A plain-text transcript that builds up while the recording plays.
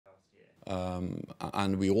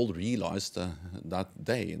And we all realized that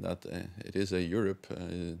day that it is a Europe,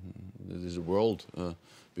 it is a world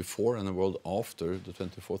before and a world after the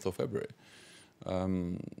 24th of February.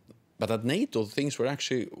 But at NATO, things were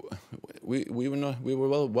actually, we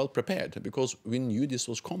were well prepared because we knew this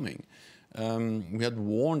was coming. We had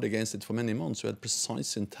warned against it for many months. We had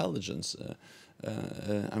precise intelligence,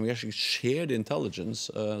 and we actually shared intelligence,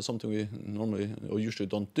 something we normally or usually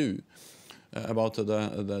don't do, about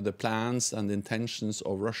the plans and intentions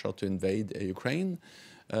of Russia to invade Ukraine.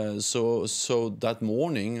 So that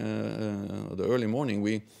morning, the early morning,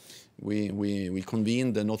 we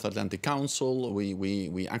convened the North Atlantic Council.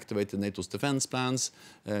 We activated NATO's defense plans,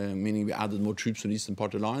 meaning we added more troops to the eastern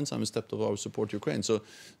part of the alliance, and we stepped up our support to Ukraine. So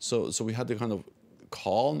we had the kind of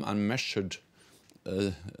calm and measured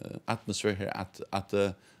atmosphere here at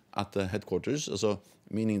the headquarters. So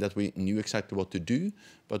meaning that we knew exactly what to do,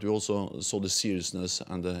 but we also saw the seriousness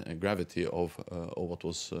and the gravity of what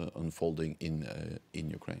was unfolding in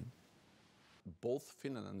Ukraine. Both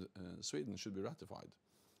Finland and Sweden should be ratified.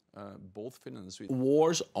 Both Finland and Sweden.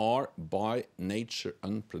 Wars are by nature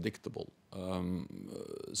unpredictable,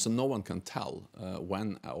 so no one can tell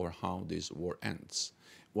when or how this war ends.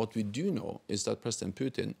 What we do know is that President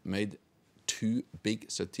Putin made two big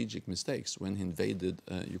strategic mistakes when he invaded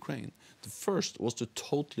Ukraine. The first was to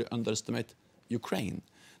totally underestimate Ukraine,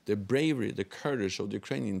 the bravery, the courage of the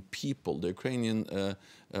Ukrainian people, the Ukrainian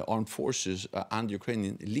armed forces and the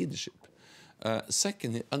Ukrainian leadership.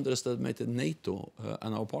 Second, he underestimated NATO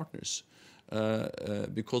and our partners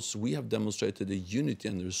because we have demonstrated a unity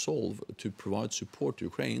and resolve to provide support to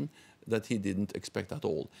Ukraine that he didn't expect at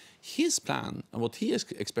all. His plan and what he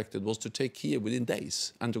expected was to take Kiev within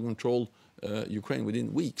days and to control Ukraine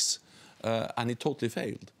within weeks, and he totally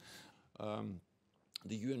failed.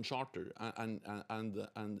 The UN Charter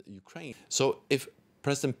and Ukraine. So if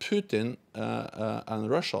President Putin and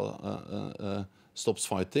Russia stops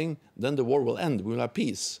fighting, then the war will end. We will have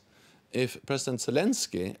peace. If President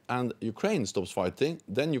Zelensky and Ukraine stops fighting,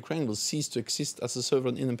 then Ukraine will cease to exist as a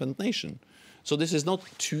sovereign independent nation. So this is not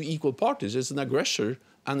two equal parties. It's an aggressor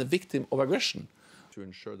and a victim of aggression. To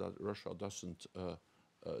ensure that Russia doesn't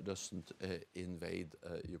invade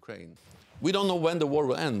Ukraine. We don't know when the war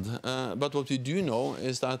will end, but what we do know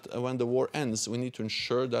is that when the war ends, we need to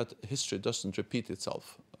ensure that history doesn't repeat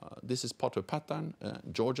itself. This is part of a pattern: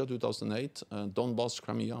 Georgia 2008, Donbass,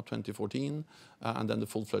 Crimea 2014, and then the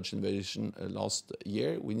full-fledged invasion last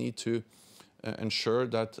year. We need to ensure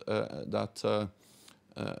that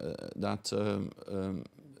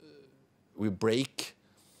we break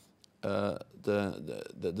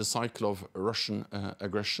the cycle of Russian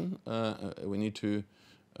aggression. We need to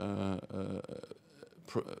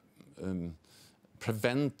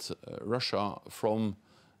prevent Russia from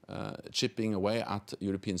chipping away at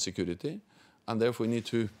European security, and therefore we need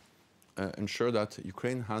to ensure that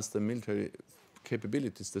Ukraine has the military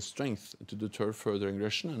capabilities, the strength to deter further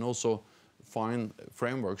aggression, and also find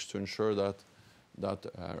frameworks to ensure that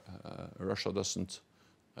Russia doesn't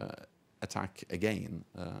attack again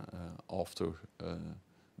after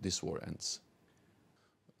this war ends.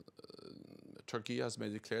 Turkey has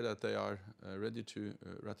made it clear that they are ready to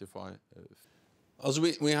ratify. Also,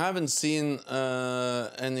 we haven't seen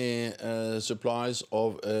any supplies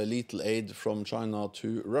of lethal aid from China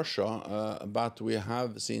to Russia, but we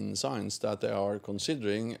have seen signs that they are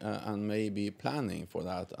considering and maybe planning for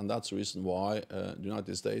that. And that's the reason why the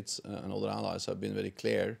United States and other allies have been very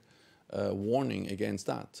clear warning against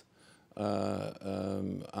that.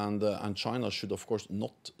 And China should, of course,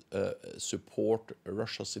 not support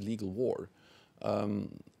Russia's illegal war.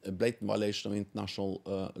 A blatant violation of international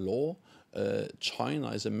law.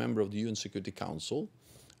 China is a member of the UN Security Council,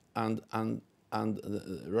 and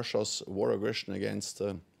Russia's war aggression against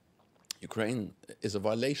Ukraine is a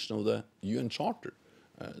violation of the UN Charter.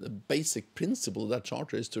 The basic principle of that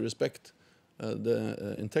charter is to respect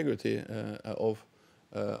the integrity of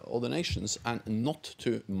other nations and not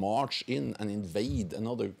to march in and invade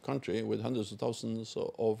another country with hundreds of thousands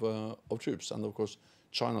of troops. And of course,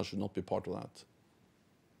 China should not be part of that.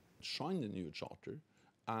 Signed the new charter,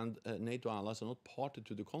 and NATO allies are not party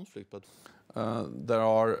to the conflict, but there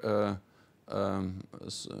are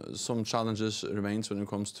some challenges remains when it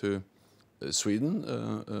comes to Sweden,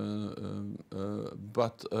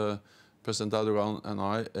 but President Erdogan and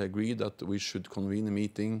I agree that we should convene a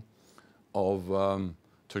meeting of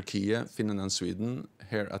Turkey, Finland and Sweden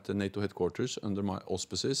here at the NATO headquarters under my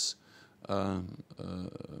auspices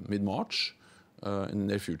mid-March in the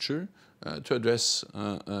near future to address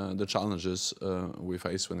the challenges we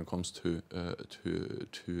face when it comes to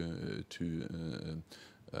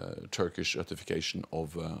Turkish ratification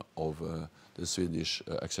of the Swedish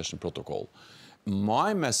accession protocol.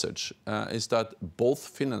 My message is that both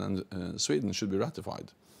Finland and Sweden should be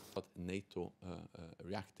ratified. But NATO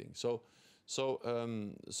reacting. So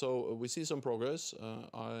we see some progress.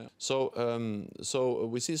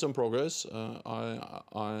 We see some progress.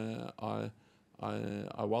 I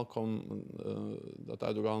welcome that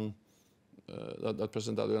Erdogan, that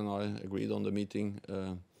President Erdogan and I agreed on the meeting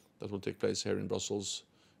that will take place here in Brussels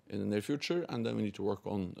in the near future, and then we need to work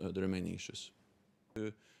on the remaining issues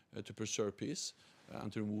to preserve peace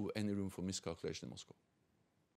and to remove any room for miscalculation in Moscow.